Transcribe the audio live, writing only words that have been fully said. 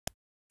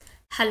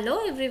Hello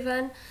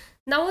everyone.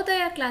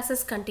 Navodaya classes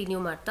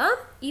continue ಮಾಡ್ತಾ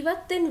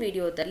ಇವತ್ತಿನ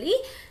ವಿಡಿಯೋದಲ್ಲಿ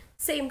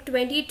ಸೇಮ್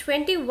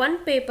 2021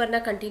 ಪೇಪರ್ ನ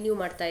ಕಂಟಿನ್ಯೂ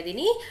ಮಾಡ್ತಾ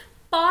ಇದೀನಿ.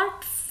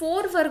 ಪಾರ್ಟ್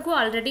 4 ವರೆಗೂ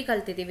ಆಲ್ರೆಡಿ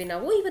ಕಲ್ತಿದೀವಿ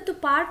ನಾವು. ಇವತ್ತು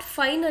ಪಾರ್ಟ್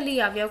 5 ನಲ್ಲಿ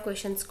ಯಾವ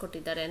ಕ್ವೆಶ್ಚನ್ಸ್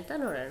ಕೊಟ್ಟಿದ್ದಾರೆ ಅಂತ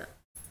ನೋಡೋಣ.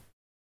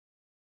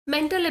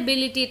 ಮೆಂಟಲ್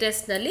ಎಬಿಲಿಟಿ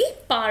ಟೆಸ್ಟ್ ನಲ್ಲಿ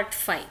ಪಾರ್ಟ್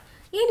 5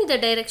 ಏನಿದೆ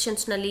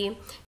ಡೈರೆಕ್ಷನ್ಸ್ ನಲ್ಲಿ.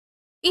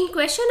 In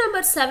question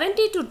number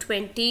 70 to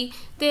 20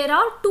 there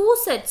are two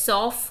sets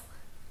of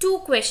two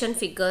question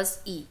figures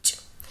each.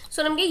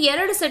 So ನಮಗೆ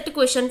ಎರಡು ಸೆಟ್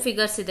ಕ್ವೆಶ್ಚನ್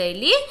ಫಿಗರ್ಸ್ ಇದೆ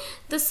ಇಲ್ಲಿ.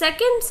 The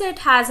second set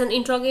has an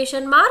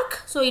interrogation mark.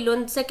 So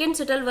ಇಲ್ಲೊಂದು ಸೆಕೆಂಡ್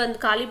ಸೆಟಲ್ಲಿ ಒಂದು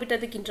ಖಾಲಿ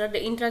ಬಿಟ್ಟದಕ್ಕೆ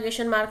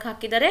ಇಂಟ್ರೋಗೇಷನ್ ಮಾರ್ಕ್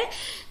ಹಾಕಿದ್ದಾರೆ.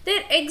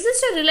 There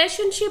exist a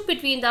relationship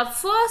between the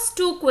first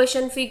two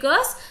question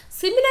figures.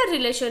 Similar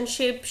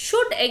relationship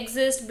should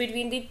exist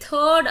between the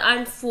third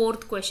and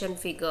fourth question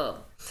figure.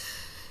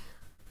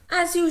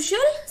 As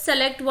usual,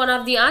 select one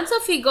of the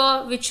answer figure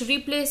which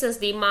replaces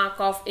the mark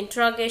of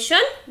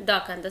interrogation.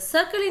 Darken the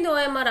circle in the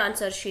OMR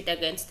answer sheet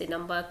against the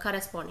number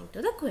corresponding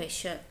to the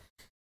question.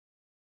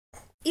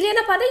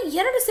 ಇಲ್ಲೇನಪ್ಪ ಅಂದರೆ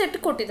ಎರಡು set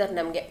ಕೊಟ್ಟಿದ್ದಾರೆ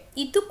ನಮಗೆ.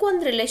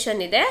 ಇದಕ್ಕೊಂದು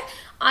relation ಇದೆ,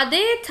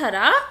 ಅದೇ ಥರ.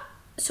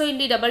 So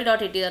ಇಲ್ಲಿ double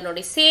dot ಇಟ್ಟಿದ್ದಾರೆ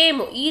ನೋಡಿ, ಸೇಮ್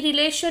ಈ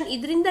ರಿಲೇಷನ್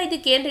ಇದರಿಂದ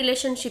ಇದಕ್ಕೆ ಏನು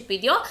ರಿಲೇಷನ್ಶಿಪ್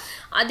ಇದೆಯೋ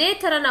ಅದೇ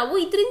ಥರ ನಾವು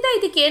ಇದರಿಂದ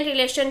ಇದಕ್ಕೆ ಏನು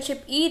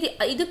ರಿಲೇಷನ್ಶಿಪ್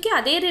ಇದಕ್ಕೆ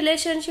ಅದೇ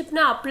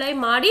ರಿಲೇಷನ್ಶಿಪ್ನ ಅಪ್ಲೈ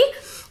ಮಾಡಿ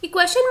ಈ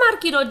ಕ್ವೆಶನ್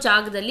ಮಾರ್ಕ್ ಇರೋ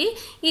ಜಾಗದಲ್ಲಿ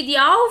ಇದು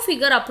ಯಾವ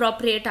ಫಿಗರ್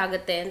ಅಪ್ರಾಪ್ರಿಯೇಟ್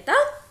ಆಗುತ್ತೆ ಅಂತ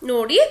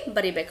ನೋಡಿ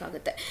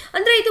ಬರಿಬೇಕಾಗುತ್ತೆ.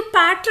 ಅಂದರೆ ಇದು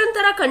ಪ್ಯಾಟ್ರನ್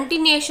ಥರ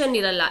ಕಂಟಿನ್ಯೂಯೇಷನ್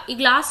ಇರಲ್ಲ. ಈಗ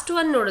ಲಾಸ್ಟ್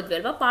ಒನ್ ನೋಡಿದ್ವಿ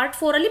ಅಲ್ವಾ, ಪಾರ್ಟ್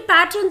 4ಅಲ್ಲಿ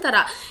ಪ್ಯಾಟ್ರನ್ ಥರ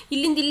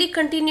ಇಲ್ಲಿಂದ ಇಲ್ಲಿ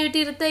ಕಂಟಿನ್ಯೂಟಿ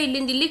ಇರುತ್ತೆ,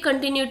 ಇಲ್ಲಿಂದ ಇಲ್ಲಿ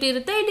ಕಂಟಿನ್ಯೂಟಿ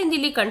ಇರುತ್ತೆ, ಇಲ್ಲಿಂದ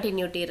ಇಲ್ಲಿ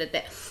ಕಂಟಿನ್ಯೂಟಿ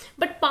ಇರುತ್ತೆ.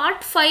 ಬಟ್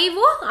ಪಾರ್ಟ್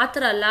 5 ಆ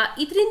ಥರ ಅಲ್ಲ,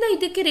 ಇದರಿಂದ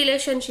ಇದಕ್ಕೆ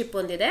ರಿಲೇಷನ್ಶಿಪ್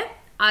ಹೊಂದಿದೆ.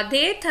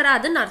 ಅದೇ ಥರ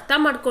ಅದನ್ನು ಅರ್ಥ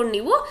ಮಾಡ್ಕೊಂಡು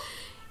ನೀವು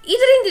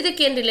ಇದರಿಂದ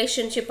ಇದಕ್ಕೆ ಏನು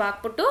ರಿಲೇಷನ್ಶಿಪ್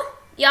ಹಾಕ್ಬಿಟ್ಟು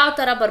ಯಾವ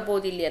ಥರ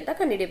ಬರ್ಬೋದು ಇಲ್ಲಿ ಅಂತ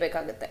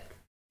ಕಂಡುಹಿಡಿಬೇಕಾಗುತ್ತೆ.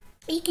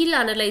 ಈಗ ಇಲ್ಲಿ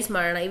ಅನಲೈಸ್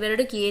ಮಾಡೋಣ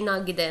ಇವೆರಡಕ್ಕೆ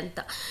ಏನಾಗಿದೆ ಅಂತ.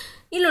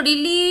 ಇಲ್ಲಿ ನೋಡಿ,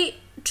 ಇಲ್ಲಿ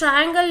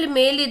ಟ್ರಯಾಂಗಲ್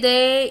ಮೇಲಿದೆ,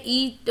 ಈ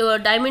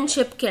ಡೈಮಂಡ್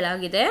ಶೇಪ್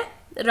ಕೆಳಗಿದೆ,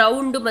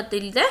 ರೌಂಡು ಮತ್ತು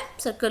ಇಲ್ಲಿದೆ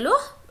ಸರ್ಕಲು,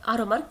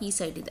 ಆರೋ ಮಾರ್ಕ್ ಈ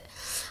ಸೈಡ್ ಇದೆ.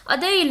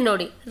 ಅದೇ ಇಲ್ಲಿ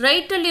ನೋಡಿ,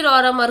 ರೈಟಲ್ಲಿರೋ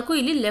ಆರೋ ಮಾರ್ಕು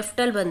ಇಲ್ಲಿ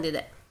ಲೆಫ್ಟಲ್ಲಿ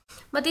ಬಂದಿದೆ,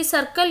 ಮತ್ತು ಈ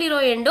ಸರ್ಕಲ್ ಇರೋ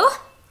ಎಂಡು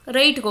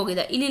ರೈಟ್ಗೆ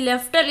ಹೋಗಿದೆ, ಇಲ್ಲಿ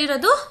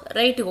ಲೆಫ್ಟಲ್ಲಿರೋದು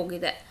ರೈಟ್ಗೆ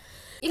ಹೋಗಿದೆ.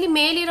 ಇಲ್ಲಿ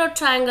ಮೇಲಿರೋ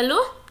ಟ್ರಯಾಂಗಲ್ಲು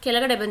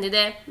ಕೆಳಗಡೆ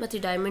ಬಂದಿದೆ ಮತ್ತು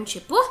ಡೈಮಂಡ್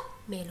ಶೇಪು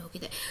ಮೇಲೆ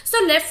ಹೋಗಿದೆ. ಸೊ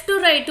ಲೆಫ್ಟ್ ಟು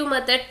ರೈಟು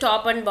ಮತ್ತು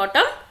ಟಾಪ್ ಆ್ಯಂಡ್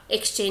ಬಾಟಮ್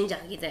ಎಕ್ಸ್ಚೇಂಜ್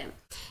ಆಗಿದೆ.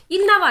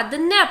 ಇಲ್ಲಿ ನಾವು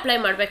ಅದನ್ನೇ ಅಪ್ಲೈ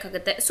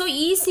ಮಾಡಬೇಕಾಗುತ್ತೆ. ಸೊ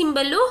ಈ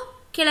ಸಿಂಬಲ್ಲು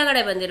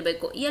ಕೆಳಗಡೆ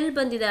ಬಂದಿರಬೇಕು. ಎಲ್ಲಿ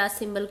ಬಂದಿದೆ ಆ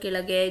ಸಿಂಬಲ್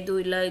ಕೆಳಗೆ? ಇದು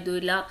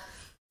ಇಲ್ಲ,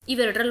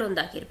 ಇವೆರಡರಲ್ಲಿ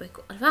ಒಂದು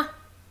ಹಾಕಿರಬೇಕು ಅಲ್ವಾ.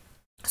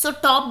 ಸೊ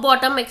ಟಾಪ್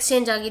ಬಾಟಮ್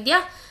ಎಕ್ಸ್ಚೇಂಜ್ ಆಗಿದೆಯಾ?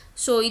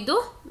 ಸೊ ಇದು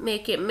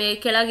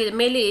ಕೆಳಗಿದೆ,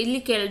 ಮೇಲೆ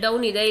ಇಲ್ಲಿ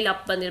ಡೌನ್ ಇದೆ, ಇಲ್ಲಿ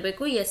ಅಪ್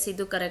ಬಂದಿರಬೇಕು. ಎಸ್,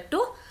 ಇದು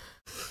ಕರೆಕ್ಟು.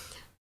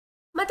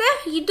 ಮತ್ತು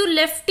ಇದು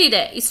ಲೆಫ್ಟ್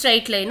ಇದೆ, ಈ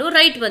ಸ್ಟ್ರೈಟ್ ಲೈನು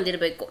ರೈಟ್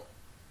ಬಂದಿರಬೇಕು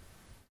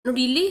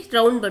ನೋಡಿ. ಇಲ್ಲಿ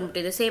ರೌಂಡ್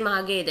ಬಂದ್ಬಿಟ್ಟಿದೆ, ಸೇಮ್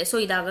ಹಾಗೇ ಇದೆ. ಸೊ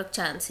ಇದಾಗಕ್ಕೆ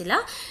ಚಾನ್ಸ್ ಇಲ್ಲ.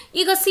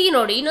 ಈಗ ಸಿ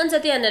ನೋಡಿ,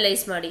 ಇನ್ನೊಂದ್ಸತಿ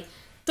ಅನಲೈಸ್ ಮಾಡಿ.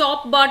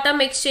 ಟಾಪ್ ಬಾಟಮ್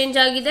ಎಕ್ಸ್ಚೇಂಜ್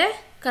ಆಗಿದೆ,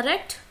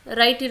 ಕರೆಕ್ಟ್.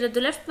 ರೈಟ್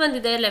ಇರೋದು ಲೆಫ್ಟ್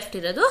ಬಂದಿದೆ, ಲೆಫ್ಟ್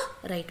ಇರೋದು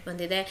ರೈಟ್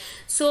ಬಂದಿದೆ.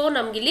 ಸೊ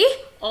ನಮಗಿಲ್ಲಿ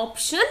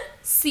ಆಪ್ಷನ್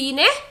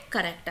ಸಿನೇ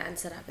ಕರೆಕ್ಟ್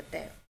ಆನ್ಸರ್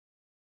ಆಗುತ್ತೆ.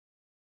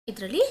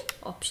 ಇದರಲ್ಲಿ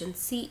option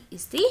C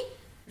is the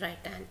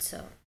right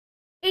answer.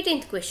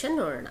 18th question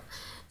ನೋಡೋಣ.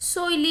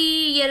 ಸೊ ಇಲ್ಲಿ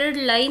ಎರಡು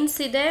ಲೈನ್ಸ್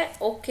ಇದೆ,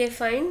 ಓಕೆ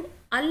ಫೈನ್.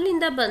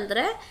 ಅಲ್ಲಿಂದ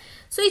ಬಂದರೆ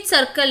ಸೊ ಇದು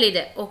ಸರ್ಕಲ್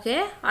ಇದೆ, ಓಕೆ.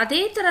 ಅದೇ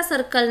ಥರ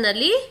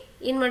ಸರ್ಕಲ್ನಲ್ಲಿ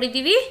ಏನು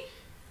ಮಾಡಿದ್ದೀವಿ,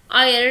 ಆ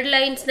ಎರಡು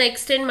ಲೈನ್ಸ್ನ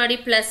ಎಕ್ಸ್ಟೆಂಡ್ ಮಾಡಿ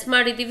ಪ್ಲಸ್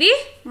ಮಾಡಿದ್ದೀವಿ.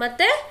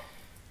 ಮತ್ತು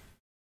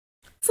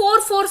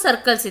 4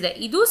 ಸರ್ಕಲ್ಸ್ ಇದೆ.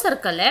 ಇದು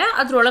ಸರ್ಕಲ್ಲೇ,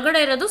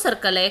 ಅದ್ರೊಳಗಡೆ ಇರೋದು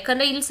ಸರ್ಕಲ್ಲೇ.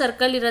 ಯಾಕಂದರೆ ಇಲ್ಲಿ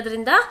ಸರ್ಕಲ್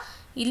ಇರೋದ್ರಿಂದ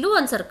ಇಲ್ಲೂ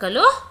ಒಂದು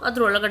ಸರ್ಕಲ್ಲು,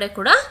 ಅದ್ರೊಳಗಡೆ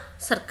ಕೂಡ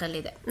ಸರ್ಕಲ್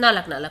ಇದೆ.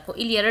 4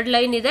 ಇಲ್ಲಿ ಎರಡು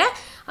ಲೈನ್ ಇದೆ,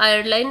 ಆ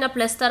ಎರಡು ಲೈನ್ನ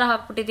ಪ್ಲಸ್ ಥರ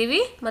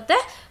ಹಾಕ್ಬಿಟ್ಟಿದ್ದೀವಿ ಮತ್ತು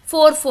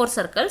 4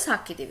 ಸರ್ಕಲ್ಸ್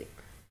ಹಾಕಿದ್ದೀವಿ,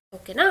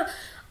 ಓಕೆನಾ.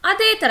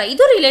 ಅದೇ ಥರ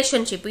ಇದು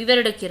ರಿಲೇಷನ್ಶಿಪ್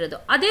ಇವೆರಡಕ್ಕಿರೋದು.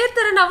 ಅದೇ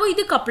ಥರ ನಾವು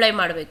ಇದಕ್ಕೆ ಅಪ್ಲೈ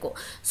ಮಾಡಬೇಕು.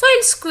 ಸೊ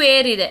ಇಲ್ಲಿ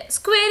ಸ್ಕ್ವೇರ್ ಇದೆ,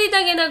 ಸ್ಕ್ವೇರ್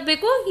ಇದ್ದಾಗ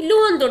ಏನಾಗಬೇಕು, ಇಲ್ಲೂ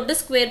ಒಂದು ದೊಡ್ಡ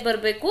ಸ್ಕ್ವೇರ್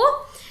ಬರಬೇಕು.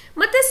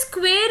 ಮತ್ತು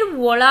ಸ್ಕ್ವೇರ್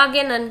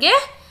ಒಳಗೆ ನನಗೆ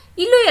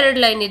ಇಲ್ಲೂ ಎರಡು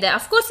ಲೈನ್ ಇದೆ.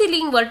 ಅಫ್ಕೋರ್ಸ್ ಇಲ್ಲಿ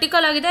ಹಿಂಗೆ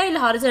ವರ್ಟಿಕಲ್ ಆಗಿದೆ,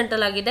 ಇಲ್ಲಿ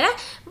ಹಾರಿಜೆಂಟಲ್ ಆಗಿದೆ.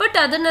 ಬಟ್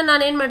ಅದನ್ನು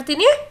ನಾನೇನು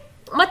ಮಾಡ್ತೀನಿ,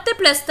 ಮತ್ತೆ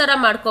ಪ್ಲಸ್ ಥರ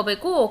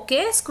ಮಾಡ್ಕೋಬೇಕು. ಓಕೆ,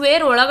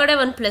 ಸ್ಕ್ವೇರ್ ಒಳಗಡೆ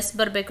ಒಂದು ಪ್ಲಸ್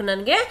ಬರಬೇಕು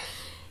ನನಗೆ.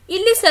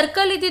 ಇಲ್ಲಿ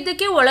ಸರ್ಕಲ್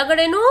ಇದ್ದಿದ್ದಕ್ಕೆ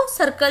ಒಳಗಡೆನೂ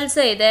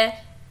ಸರ್ಕಲ್ಸೇ ಇದೆ.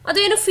 ಅದು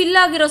ಏನು ಫಿಲ್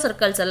ಆಗಿರೋ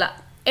ಸರ್ಕಲ್ಸ್ ಅಲ್ಲ,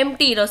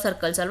 ಎಂಟಿ ಇರೋ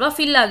ಸರ್ಕಲ್ಸ್ ಅಲ್ವಾ,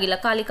 ಫಿಲ್ ಆಗಿಲ್ಲ,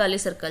 ಖಾಲಿ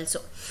ಸರ್ಕಲ್ಸು.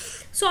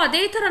 ಸೊ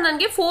ಅದೇ ಥರ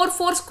ನನಗೆ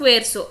 4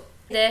 ಸ್ಕ್ವೇರ್ಸು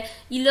ಇದೆ.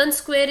 ಇಲ್ಲೊಂದು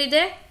ಸ್ಕ್ವೇರ್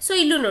ಇದೆ. ಸೊ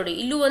ಇಲ್ಲೂ ನೋಡಿ,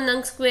 ಇಲ್ಲೂ ಒಂದು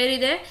ನಂಗೆ ಸ್ಕ್ವೇರ್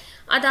ಇದೆ.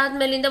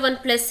 ಅದಾದಮೇಲಿಂದ ಒಂದು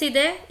ಪ್ಲಸ್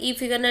ಇದೆ. ಈ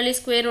ಫಿಗರ್ನಲ್ಲಿ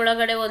ಸ್ಕ್ವೇರ್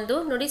ಒಳಗಡೆ ಒಂದು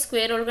ನೋಡಿ,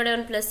 ಸ್ಕ್ವೇರ್ ಒಳಗಡೆ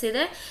ಒಂದು ಪ್ಲಸ್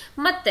ಇದೆ.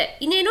 ಮತ್ತು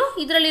ಇನ್ನೇನು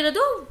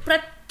ಇದರಲ್ಲಿರೋದು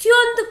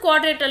ಪ್ರತಿಯೊಂದು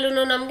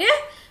ಕ್ವಾಡ್ರೇಟಲ್ಲೂ ನಮಗೆ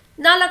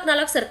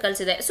 4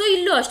 ಸರ್ಕಲ್ಸ್ ಇದೆ. ಸೊ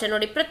ಇಲ್ಲೂ ಅಷ್ಟೇ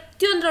ನೋಡಿ,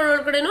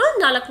 ಪ್ರತಿಯೊಂದರೊಳಗಡೆನೂ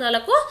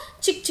 4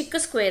 ಚಿಕ್ಕ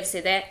ಸ್ಕ್ವೇರ್ಸ್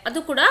ಇದೆ.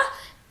 ಅದು ಕೂಡ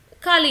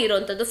ಖಾಲಿ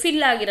ಇರೋವಂಥದ್ದು,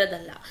 ಫಿಲ್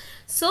ಆಗಿರೋದಲ್ಲ.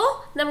 ಸೊ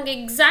ನಮಗೆ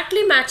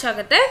ಎಕ್ಸಾಕ್ಟ್ಲಿ ಮ್ಯಾಚ್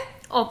ಆಗುತ್ತೆ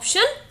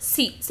ಆಪ್ಷನ್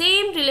ಸಿ.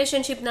 ಸೇಮ್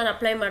ರಿಲೇಷನ್ಶಿಪ್ ನಾನು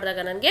ಅಪ್ಲೈ ಮಾಡಿದಾಗ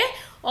ನನಗೆ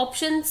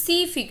ಆಪ್ಷನ್ ಸಿ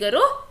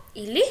ಫಿಗರು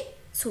ಇಲ್ಲಿ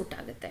ಸೂಟ್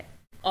ಆಗುತ್ತೆ.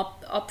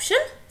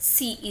 Option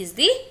C is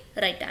the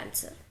right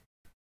answer.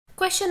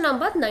 Question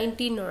number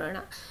 19 ನೋಡೋಣ.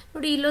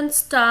 ನೋಡಿ, ಇಲ್ಲೊಂದು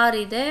ಸ್ಟಾರ್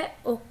ಇದೆ,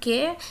 ಓಕೆ.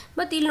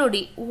 ಮತ್ತು ಇಲ್ಲಿ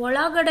ನೋಡಿ,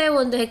 ಒಳಗಡೆ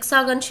ಒಂದು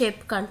ಹೆಕ್ಸಾಗನ್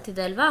ಶೇಪ್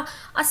ಕಾಣ್ತಿದೆ ಅಲ್ವಾ,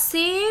 ಆ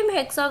ಸೇಮ್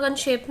ಹೆಕ್ಸಾಗನ್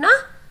ಶೇಪ್ನ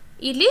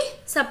ಇಲ್ಲಿ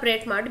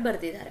ಸಪ್ರೇಟ್ ಮಾಡಿ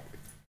ಬರೆದಿದ್ದಾರೆ.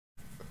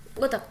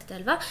 ಗೊತ್ತಾಗ್ತಿದೆ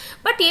ಅಲ್ವಾ.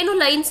 ಬಟ್ ಏನು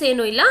ಲೈನ್ಸ್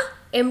ಏನೂ ಇಲ್ಲ,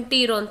 ಎಂಟಿ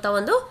ಇರೋಂಥ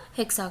ಒಂದು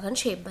ಹೆಕ್ಸಾಗನ್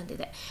ಶೇಪ್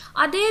ಬಂದಿದೆ.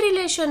 ಅದೇ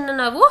ರಿಲೇಷನ್ನ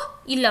ನಾವು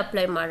ಇಲ್ಲಿ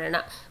ಅಪ್ಲೈ ಮಾಡೋಣ.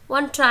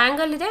 ಒಂದು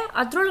ಟ್ರಯಾಂಗಲ್ ಇದೆ,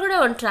 ಅದರೊಳಗಡೆ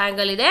ಒಂದು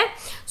ಟ್ರಯಾಂಗಲ್ ಇದೆ.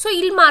 ಸೊ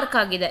ಇಲ್ಲಿ ಮಾರ್ಕ್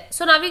ಆಗಿದೆ.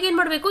 ಸೊ ನಾವೀಗ ಏನು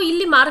ಮಾಡಬೇಕು,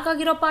 ಇಲ್ಲಿ ಮಾರ್ಕ್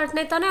ಆಗಿರೋ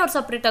ಪಾರ್ಟ್ನೇ ತಾನೇ ಅವ್ರು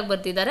ಸಪ್ರೇಟಾಗಿ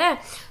ಬರ್ತಿದ್ದಾರೆ.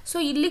 ಸೊ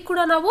ಇಲ್ಲಿ ಕೂಡ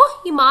ನಾವು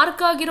ಈ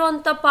ಮಾರ್ಕ್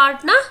ಆಗಿರೋವಂಥ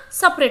ಪಾರ್ಟ್ನ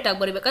ಸಪ್ರೇಟಾಗಿ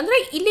ಬರಿಬೇಕಂದ್ರೆ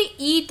ಇಲ್ಲಿ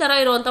ಈ ಥರ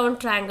ಇರೋವಂಥ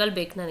ಒಂದು ಟ್ರಯಾಂಗಲ್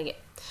ಬೇಕು ನನಗೆ.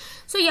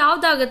 ಸೊ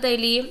ಯಾವುದಾಗುತ್ತೆ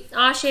ಇಲ್ಲಿ,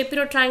 ಆ ಶೇಪ್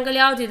ಇರೋ ಟ್ರಯಾಂಗಲ್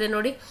ಯಾವುದಿದೆ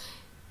ನೋಡಿ,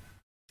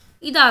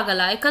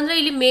 ಇದಾಗಲ್ಲ. ಯಾಕಂದರೆ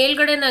ಇಲ್ಲಿ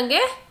ಮೇಲ್ಗಡೆ ನನಗೆ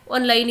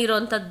ಒಂದು ಲೈನ್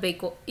ಇರೋವಂಥದ್ದು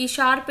ಬೇಕು. ಈ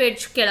ಶಾರ್ಪ್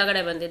ಎಡ್ಜ್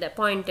ಕೆಳಗಡೆ ಬಂದಿದೆ,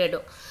 ಪಾಯಿಂಟೆಡು.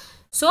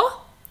 ಸೊ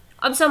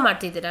ಅಬ್ಸರ್ವ್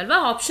ಮಾಡ್ತಿದ್ದೀರಲ್ವಾ,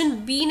 ಆಪ್ಷನ್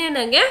ಬಿನೇ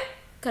ನನಗೆ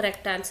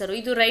ಕರೆಕ್ಟ್ ಆನ್ಸರು.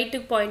 ಇದು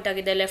ರೈಟಿಗೆ ಪಾಯಿಂಟ್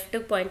ಆಗಿದೆ,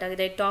 ಲೆಫ್ಟಿಗೆ ಪಾಯಿಂಟ್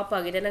ಆಗಿದೆ, ಟಾಪ್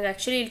ಆಗಿದೆ. ನನಗೆ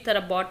ಆ್ಯಕ್ಚುಲಿ ಈ ಥರ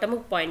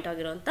ಬಾಟಮಿಗೆ ಪಾಯಿಂಟ್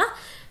ಆಗಿರೋಂಥ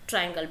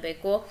ಟ್ರಯಾಂಗಲ್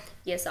ಬೇಕು.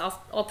 S,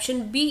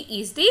 option B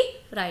is the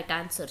right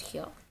answer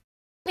here.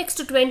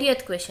 Next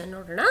 20th question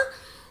ನೋಡೋಣ.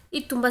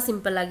 ಇದು ತುಂಬ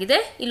ಸಿಂಪಲ್ ಆಗಿದೆ.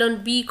 ಇಲ್ಲೊಂದು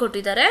ಬಿ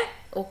ಕೊಟ್ಟಿದ್ದಾರೆ.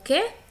 ಓಕೆ,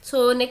 ಸೊ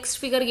ನೆಕ್ಸ್ಟ್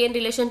ಫಿಗರ್ಗೆ ಏನು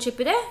ರಿಲೇಷನ್ಶಿಪ್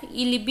ಇದೆ,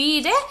 ಇಲ್ಲಿ ಬಿ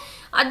ಇದೆ,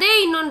 ಅದೇ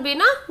ಇನ್ನೊಂದು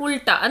ಬಿನ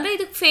ಉಲ್ಟಾ ಅಂದರೆ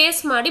ಇದಕ್ಕೆ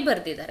ಫೇಸ್ ಮಾಡಿ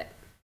ಬರೆದಿದ್ದಾರೆ.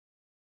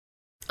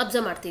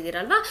 ಅಬ್ಸರ್ವ್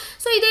ಮಾಡ್ತಿದ್ದೀರಲ್ವಾ.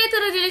 ಸೊ ಇದೇ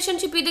ಥರ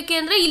ರಿಲೇಷನ್ಶಿಪ್ ಇದಕ್ಕೆ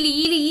ಅಂದರೆ ಇಲ್ಲಿ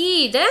ಇ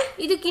ಇದೆ,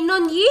 ಇದಕ್ಕೆ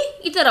ಇನ್ನೊಂದು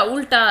ಈ ಥರ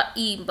ಉಲ್ಟಾ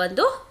ಇ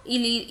ಬಂದು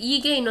ಇಲ್ಲಿ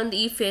ಈಗೆ ಇನ್ನೊಂದು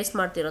ಇ ಫೇಸ್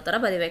ಮಾಡ್ತಿರೋ ಥರ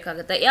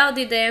ಬರೀಬೇಕಾಗುತ್ತೆ.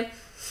 ಯಾವುದಿದೆ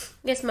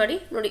ಗೆಸ್ ಮಾಡಿ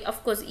ನೋಡಿ.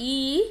 ಅಫ್ಕೋರ್ಸ್ ಇ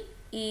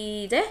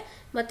ಇದೆ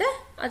ಮತ್ತು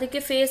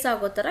ಅದಕ್ಕೆ ಫೇಸ್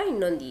ಆಗೋ ಥರ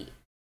ಇನ್ನೊಂದು ಇ.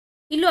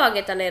 ಇಲ್ಲೂ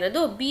ಹಾಗೆ ತಾನೇ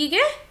ಇರೋದು.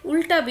 ಬಿಗೆ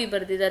ಉಲ್ಟಾ ಬಿ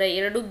ಬರೆದಿದ್ದಾರೆ,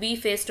 ಎರಡು ಬಿ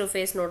ಫೇಸ್ ಟು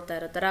ಫೇಸ್ ನೋಡ್ತಾ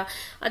ಇರೋ ಥರ.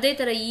 ಅದೇ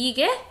ಥರ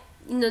ಈಗೆ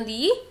ಇನ್ನೊಂದು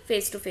ಇ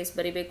ಫೇಸ್ ಟು ಫೇಸ್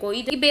ಬರಿಬೇಕು.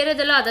 ಇದು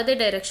ಬೇರೆದೆಲ್ಲ ಅದೇ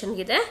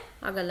ಡೈರೆಕ್ಷನ್ಗಿದೆ,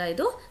 ಆಗಲ್ಲ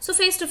ಇದು. ಸೊ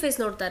ಫೇಸ್ ಟು ಫೇಸ್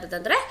ನೋಡ್ತಾ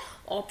ಇರೋದಂದ್ರೆ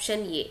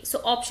option A. So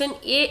option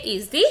A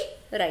is the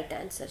right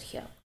answer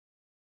here.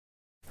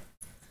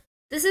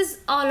 This is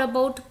all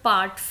about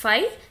part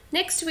 5.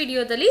 Next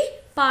ವಿಡಿಯೋದಲ್ಲಿ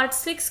ಪಾರ್ಟ್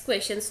 6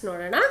 ಕ್ವೆಶನ್ಸ್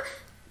ನೋಡೋಣ.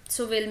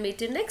 So will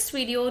meet in next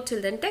video.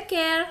 Till then take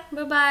care.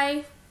 Bye.